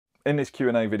In this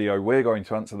Q&A video, we're going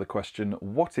to answer the question,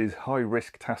 what is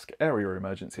high-risk task area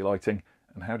emergency lighting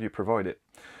and how do you provide it?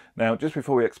 Now, just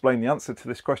before we explain the answer to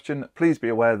this question, please be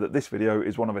aware that this video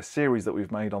is one of a series that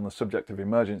we've made on the subject of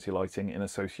emergency lighting in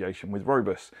association with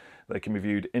Robus. They can be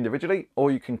viewed individually, or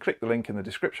you can click the link in the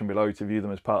description below to view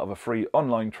them as part of a free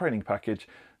online training package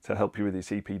to help you with your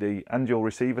CPD, and you'll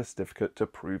receive a certificate to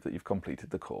prove that you've completed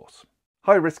the course.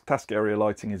 High-risk task area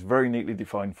lighting is very neatly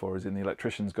defined for us in the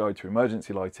Electrician's Guide to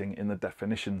Emergency Lighting in the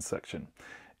Definitions section.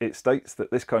 It states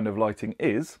that this kind of lighting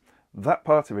is that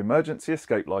part of emergency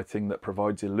escape lighting that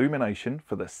provides illumination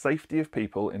for the safety of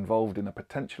people involved in a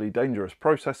potentially dangerous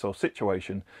process or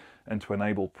situation and to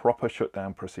enable proper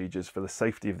shutdown procedures for the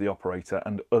safety of the operator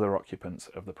and other occupants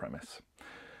of the premise.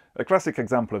 A classic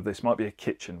example of this might be a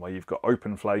kitchen where you've got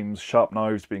open flames, sharp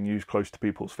knives being used close to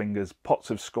people's fingers, pots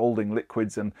of scalding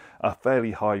liquids and a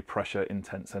fairly high pressure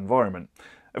intense environment.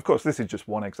 Of course, this is just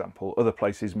one example. Other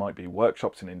places might be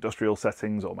workshops in industrial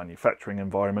settings or manufacturing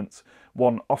environments.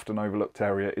 One often overlooked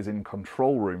area is in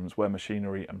control rooms where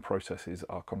machinery and processes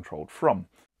are controlled from.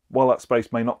 While that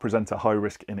space may not present a high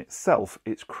risk in itself,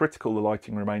 it's critical the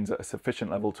lighting remains at a sufficient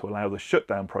level to allow the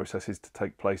shutdown processes to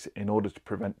take place in order to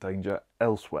prevent danger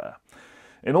elsewhere.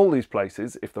 In all these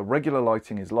places, if the regular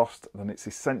lighting is lost, then it's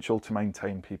essential to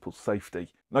maintain people's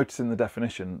safety. Notice in the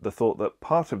definition the thought that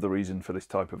part of the reason for this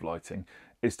type of lighting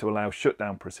is to allow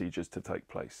shutdown procedures to take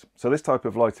place. So this type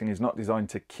of lighting is not designed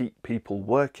to keep people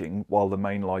working while the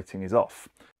main lighting is off.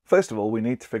 First of all, we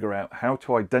need to figure out how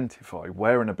to identify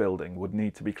where in a building would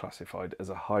need to be classified as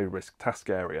a high-risk task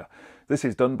area. This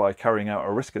is done by carrying out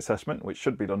a risk assessment, which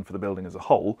should be done for the building as a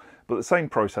whole, but the same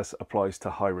process applies to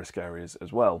high-risk areas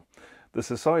as well. The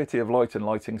Society of Light and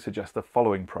Lighting suggests the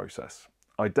following process.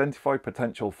 Identify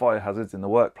potential fire hazards in the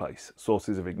workplace,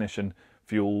 sources of ignition,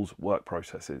 fuels, work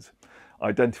processes.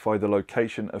 Identify the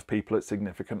location of people at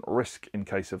significant risk in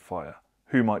case of fire.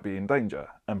 Who might be in danger?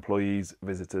 Employees,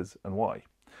 visitors, and why?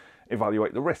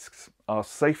 Evaluate the risks. Are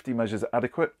safety measures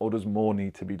adequate or does more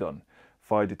need to be done?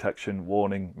 Fire detection,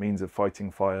 warning, means of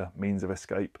fighting fire, means of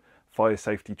escape, fire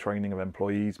safety training of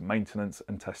employees, maintenance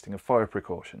and testing of fire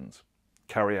precautions.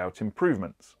 Carry out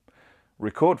improvements.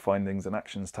 Record findings and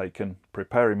actions taken,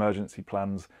 prepare emergency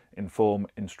plans, inform,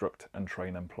 instruct and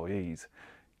train employees.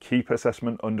 Keep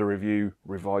assessment under review,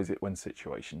 revise it when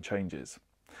situation changes.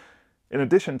 In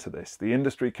addition to this, the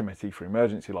Industry Committee for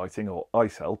Emergency Lighting, or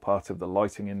ICEL, part of the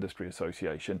Lighting Industry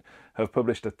Association, have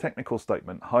published a technical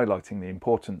statement highlighting the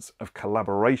importance of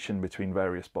collaboration between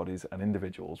various bodies and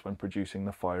individuals when producing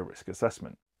the fire risk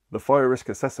assessment. The fire risk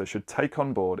assessor should take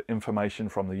on board information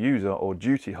from the user or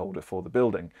duty holder for the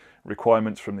building,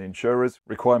 requirements from the insurers,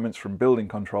 requirements from building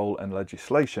control and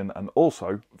legislation, and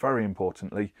also, very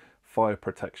importantly, fire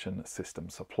protection system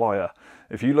supplier.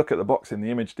 If you look at the box in the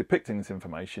image depicting this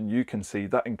information, you can see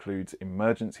that includes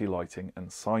emergency lighting and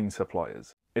sign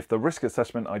suppliers. If the risk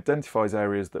assessment identifies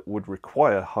areas that would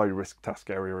require high-risk task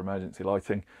area emergency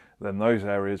lighting, then those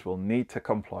areas will need to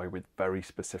comply with very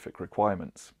specific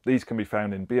requirements. These can be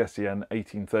found in BSEN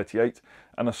 1838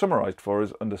 and are summarised for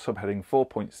us under subheading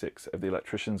 4.6 of the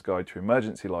Electrician's Guide to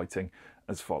Emergency Lighting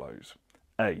as follows.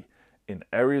 A. In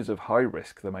areas of high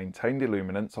risk, the maintained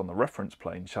illuminance on the reference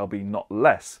plane shall be not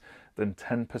less than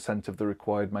 10% of the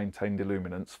required maintained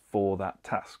illuminance for that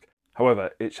task. However,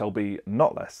 it shall be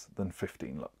not less than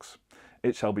 15 lux.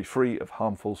 It shall be free of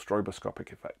harmful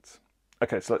stroboscopic effects.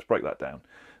 Okay, so let's break that down.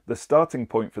 The starting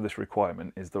point for this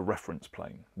requirement is the reference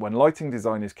plane. When lighting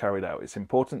design is carried out, it's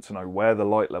important to know where the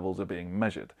light levels are being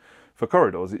measured. For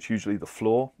corridors, it's usually the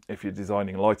floor. If you're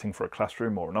designing lighting for a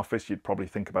classroom or an office, you'd probably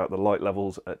think about the light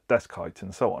levels at desk height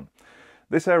and so on.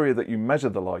 This area that you measure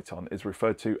the light on is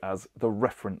referred to as the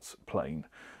reference plane.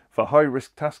 For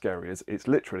high-risk task areas, it's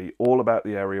literally all about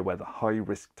the area where the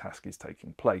high-risk task is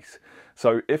taking place.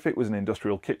 So if it was an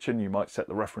industrial kitchen, you might set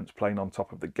the reference plane on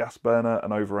top of the gas burner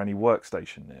and over any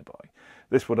workstation nearby.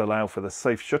 This would allow for the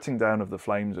safe shutting down of the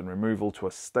flames and removal to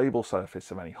a stable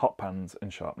surface of any hot pans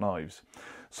and sharp knives.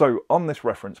 So on this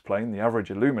reference plane, the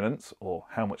average illuminance, or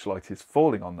how much light is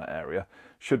falling on that area,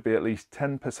 should be at least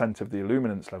 10% of the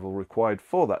illuminance level required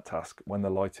for that task when the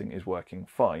lighting is working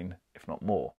fine, if not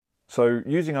more. So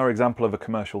using our example of a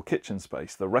commercial kitchen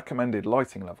space, the recommended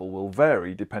lighting level will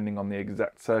vary depending on the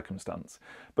exact circumstance,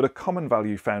 but a common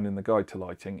value found in the guide to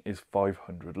lighting is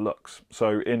 500 lux.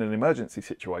 So in an emergency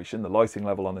situation, the lighting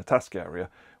level on a task area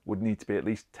would need to be at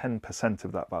least 10%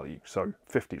 of that value, so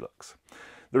 50 lux.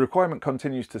 The requirement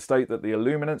continues to state that the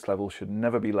illuminance level should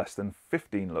never be less than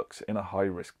 15 lux in a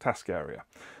high-risk task area.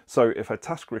 So if a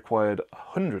task required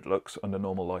 100 lux under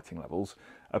normal lighting levels,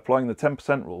 Applying the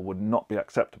 10% rule would not be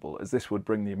acceptable, as this would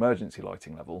bring the emergency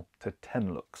lighting level to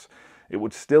 10 lux. It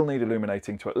would still need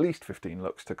illuminating to at least 15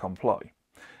 lux to comply.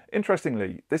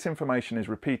 Interestingly, this information is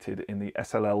repeated in the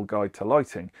SLL Guide to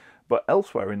Lighting, but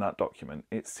elsewhere in that document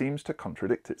it seems to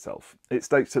contradict itself. It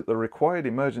states that the required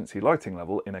emergency lighting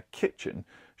level in a kitchen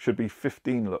should be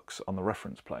 15 lux on the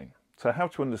reference plane. So how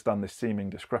to understand this seeming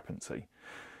discrepancy?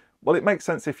 Well, it makes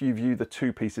sense if you view the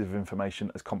two pieces of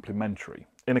information as complementary.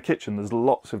 In a kitchen, there's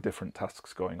lots of different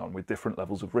tasks going on with different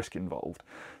levels of risk involved.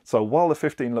 So while the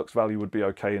 15 lux value would be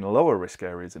okay in lower risk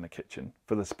areas in a kitchen,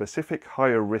 for the specific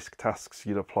higher risk tasks,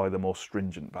 you'd apply the more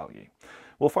stringent value.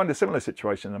 We'll find a similar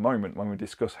situation in a moment when we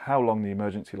discuss how long the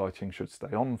emergency lighting should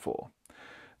stay on for.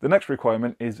 The next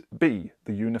requirement is B,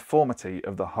 the uniformity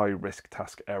of the high-risk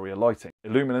task area lighting.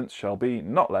 Illuminance shall be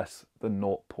not less than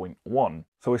 0.1.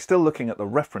 So we're still looking at the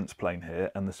reference plane here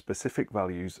and the specific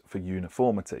values for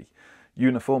uniformity.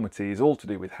 Uniformity is all to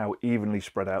do with how evenly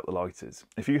spread out the light is.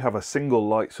 If you have a single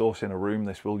light source in a room,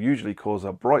 this will usually cause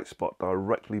a bright spot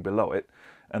directly below it,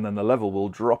 and then the level will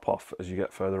drop off as you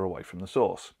get further away from the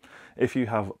source. If you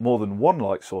have more than one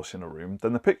light source in a room,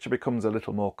 then the picture becomes a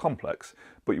little more complex,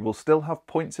 but you will still have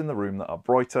points in the room that are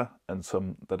brighter and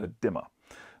some that are dimmer.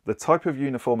 The type of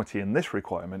uniformity in this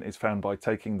requirement is found by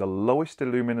taking the lowest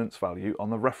illuminance value on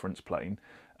the reference plane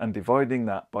and dividing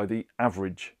that by the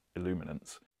average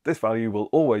illuminance. This value will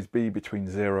always be between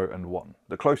 0 and 1.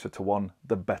 The closer to 1,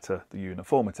 the better the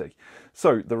uniformity.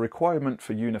 So the requirement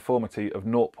for uniformity of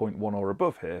 0.1 or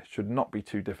above here should not be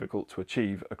too difficult to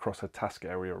achieve across a task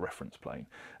area reference plane,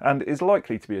 and is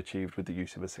likely to be achieved with the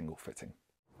use of a single fitting.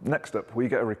 Next up, we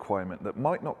get a requirement that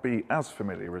might not be as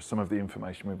familiar as some of the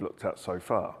information we've looked at so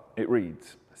far. It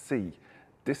reads, C.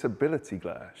 Disability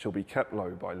glare shall be kept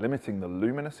low by limiting the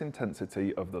luminous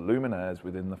intensity of the luminaires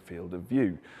within the field of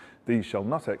view. These shall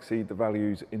not exceed the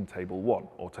values in Table 1,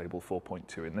 or Table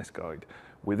 4.2 in this guide,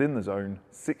 within the zone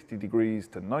 60 degrees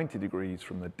to 90 degrees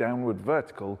from the downward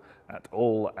vertical at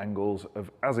all angles of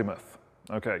azimuth.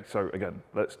 Okay, so again,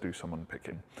 let's do some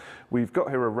unpicking. We've got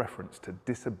here a reference to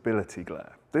disability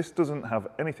glare. This doesn't have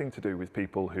anything to do with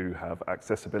people who have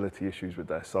accessibility issues with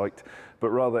their sight, but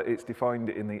rather it's defined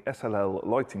in the SLL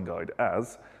lighting guide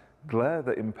as glare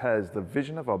that impairs the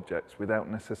vision of objects without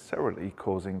necessarily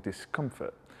causing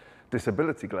discomfort.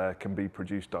 Disability glare can be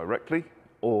produced directly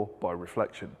or by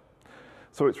reflection.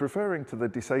 So it's referring to the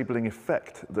disabling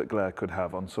effect that glare could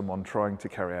have on someone trying to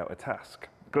carry out a task.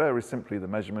 Glare is simply the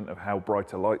measurement of how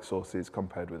bright a light source is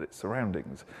compared with its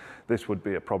surroundings. This would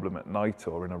be a problem at night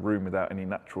or in a room without any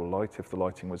natural light if the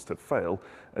lighting was to fail,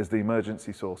 as the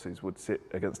emergency sources would sit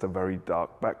against a very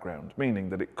dark background, meaning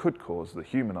that it could cause the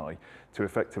human eye to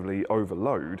effectively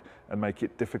overload and make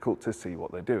it difficult to see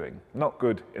what they're doing. Not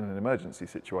good in an emergency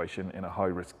situation in a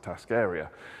high-risk task area.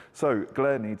 So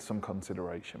glare needs some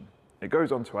consideration. It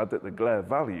goes on to add that the glare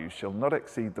values shall not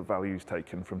exceed the values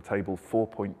taken from Table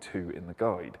 4.2 in the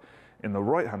guide. In the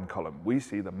right-hand column, we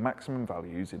see the maximum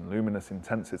values in luminous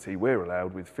intensity we're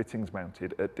allowed with fittings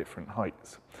mounted at different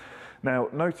heights. Now,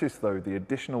 notice though the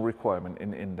additional requirement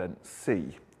in indent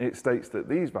C. It states that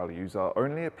these values are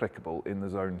only applicable in the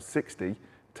zone 60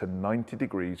 to 90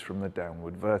 degrees from the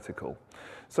downward vertical.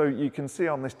 So you can see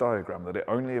on this diagram that it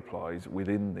only applies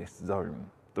within this zone.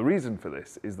 The reason for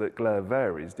this is that glare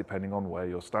varies depending on where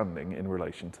you're standing in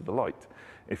relation to the light.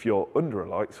 If you're under a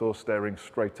light source staring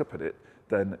straight up at it,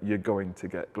 then you're going to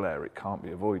get glare. It can't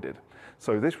be avoided.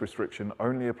 So this restriction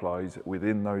only applies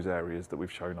within those areas that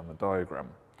we've shown on the diagram.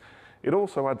 It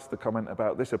also adds the comment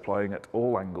about this applying at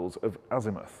all angles of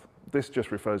azimuth. This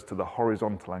just refers to the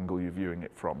horizontal angle you're viewing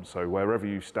it from, so wherever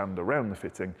you stand around the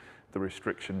fitting, the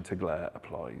restriction to glare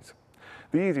applies.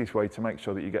 The easiest way to make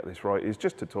sure that you get this right is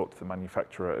just to talk to the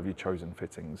manufacturer of your chosen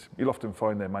fittings. You'll often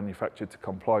find they're manufactured to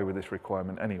comply with this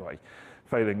requirement anyway.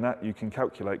 Failing that, you can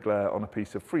calculate glare on a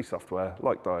piece of free software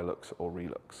like Dialux or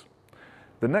Relux.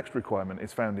 The next requirement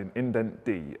is found in indent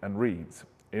D and reads,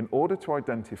 in order to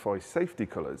identify safety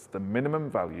colours, the minimum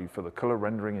value for the colour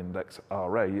rendering index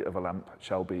RA of a lamp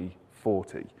shall be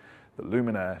 40. The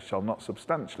luminaire shall not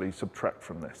substantially subtract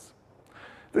from this.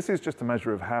 This is just a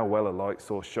measure of how well a light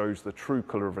source shows the true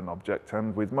colour of an object,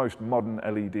 and with most modern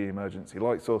LED emergency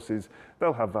light sources,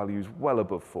 they'll have values well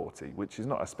above 40, which is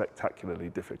not a spectacularly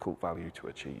difficult value to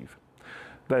achieve.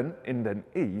 Then, indent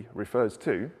E refers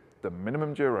to the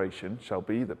minimum duration shall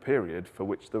be the period for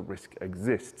which the risk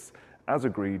exists, as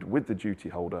agreed with the duty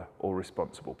holder or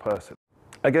responsible person.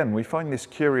 Again, we find this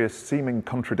curious seeming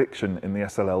contradiction in the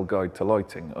SLL Guide to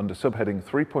Lighting under subheading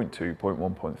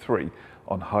 3.2.1.3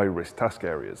 on high-risk task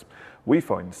areas. We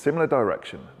find similar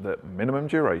direction that minimum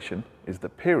duration is the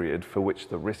period for which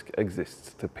the risk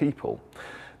exists to people.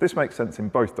 This makes sense in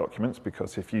both documents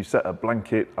because if you set a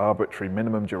blanket arbitrary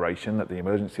minimum duration that the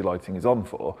emergency lighting is on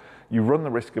for, you run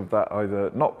the risk of that either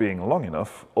not being long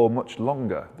enough or much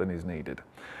longer than is needed.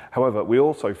 However, we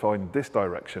also find this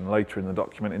direction later in the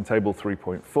document in table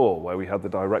 3.4, where we had the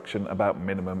direction about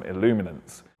minimum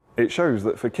illuminance. It shows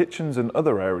that for kitchens and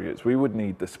other areas, we would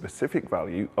need the specific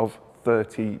value of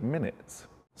 30 minutes.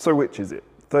 So which is it?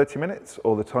 30 minutes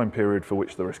or the time period for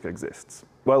which the risk exists?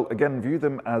 Well, again, view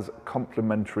them as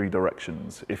complementary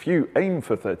directions. If you aim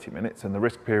for 30 minutes and the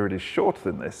risk period is shorter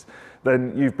than this,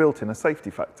 then you've built in a safety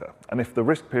factor. And if the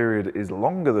risk period is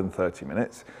longer than 30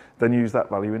 minutes, then use that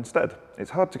value instead.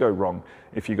 It's hard to go wrong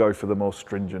if you go for the more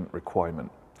stringent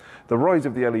requirement. The rise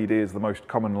of the LED as the most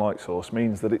common light source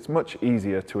means that it's much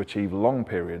easier to achieve long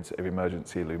periods of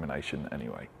emergency illumination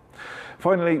anyway.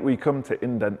 Finally, we come to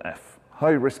indent F.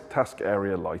 High-risk task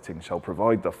area lighting shall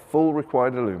provide the full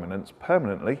required illuminance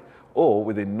permanently or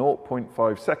within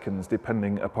 0.5 seconds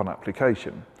depending upon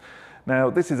application.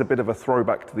 Now, this is a bit of a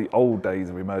throwback to the old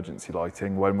days of emergency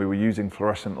lighting when we were using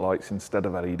fluorescent lights instead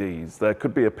of LEDs. There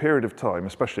could be a period of time,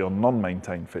 especially on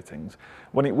non-maintained fittings,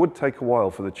 when it would take a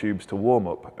while for the tubes to warm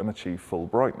up and achieve full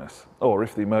brightness. Or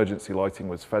if the emergency lighting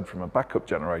was fed from a backup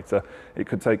generator, it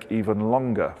could take even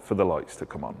longer for the lights to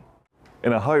come on.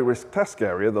 In a high-risk task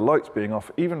area, the lights being off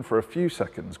even for a few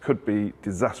seconds could be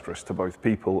disastrous to both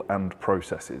people and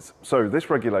processes. So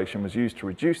this regulation was used to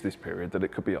reduce this period that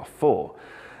it could be off for.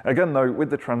 Again though,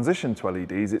 with the transition to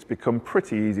LEDs, it's become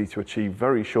pretty easy to achieve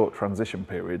very short transition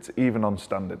periods, even on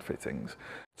standard fittings.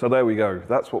 So there we go,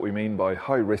 that's what we mean by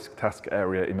high-risk task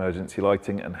area emergency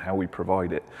lighting and how we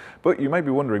provide it. But you may be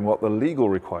wondering what the legal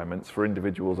requirements for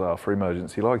individuals are for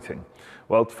emergency lighting.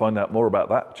 Well, to find out more about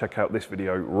that, check out this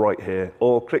video right here,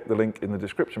 or click the link in the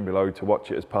description below to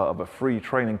watch it as part of a free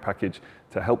training package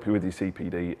to help you with your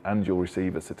CPD, and you'll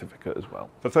receive a certificate as well.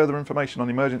 For further information on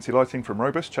emergency lighting from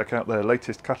Robust, check out their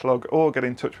latest catalogue or get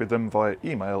in touch with them via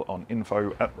email on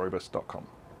info@robust.com.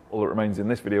 All that remains in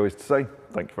this video is to say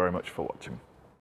thank you very much for watching.